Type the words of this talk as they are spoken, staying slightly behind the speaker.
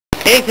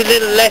Here's a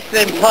little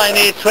lesson in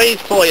pioneer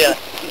trees for you.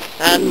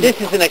 This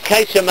is an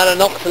Acacia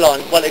melanoxylon,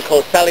 what they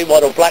call Sally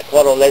Wattle, black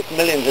wattle. There's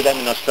millions of them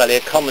in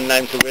Australia. Common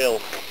names are real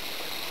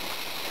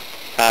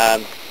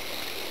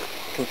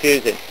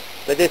confusing.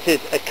 But this is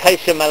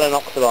Acacia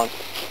melanoxylon.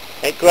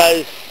 It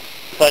grows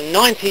for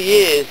 90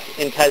 years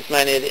in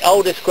Tasmania, the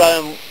oldest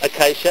growing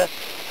acacia,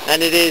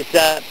 and it is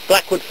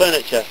blackwood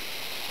furniture.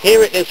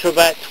 Here it lives for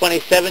about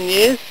 27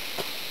 years.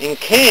 In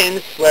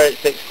Cairns, where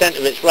it's the extent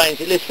of its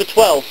range, it lives for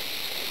 12.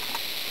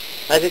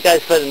 As it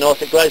goes further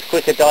north, it grows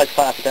quicker, dies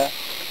faster.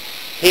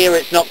 Here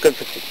it's not good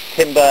for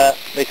timber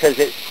because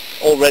it's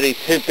already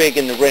too big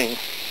in the rings.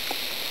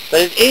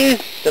 But it is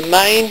the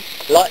main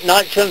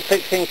nitrogen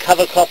fixing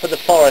cover crop of the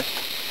forest.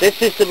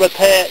 This is the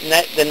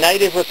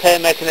native repair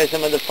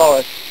mechanism of the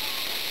forest.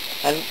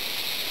 And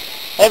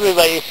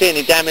everywhere you see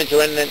any damage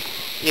or anything,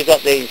 you've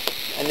got these.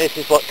 And this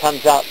is what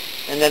comes up.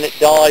 And then it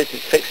dies,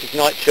 it fixes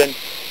nitrogen.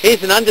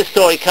 Here's an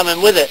understory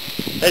coming with it.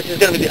 This is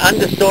going to be the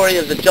understory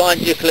of the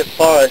giant eucalypt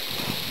forest,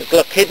 the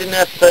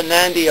Glochidina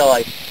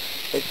fernandii.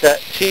 It's a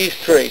cheese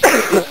tree.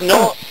 It's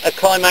not a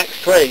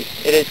climax tree.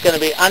 It is going to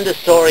be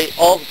understory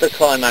of the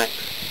climax.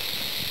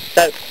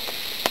 So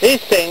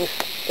these things,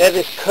 they have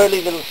this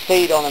curly little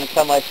seed on them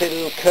somewhere. See the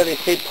little curly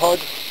seed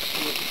pods?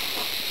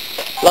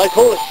 Like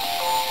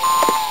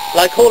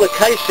all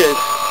acacias,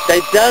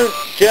 they don't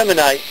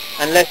germinate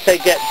unless they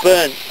get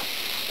burnt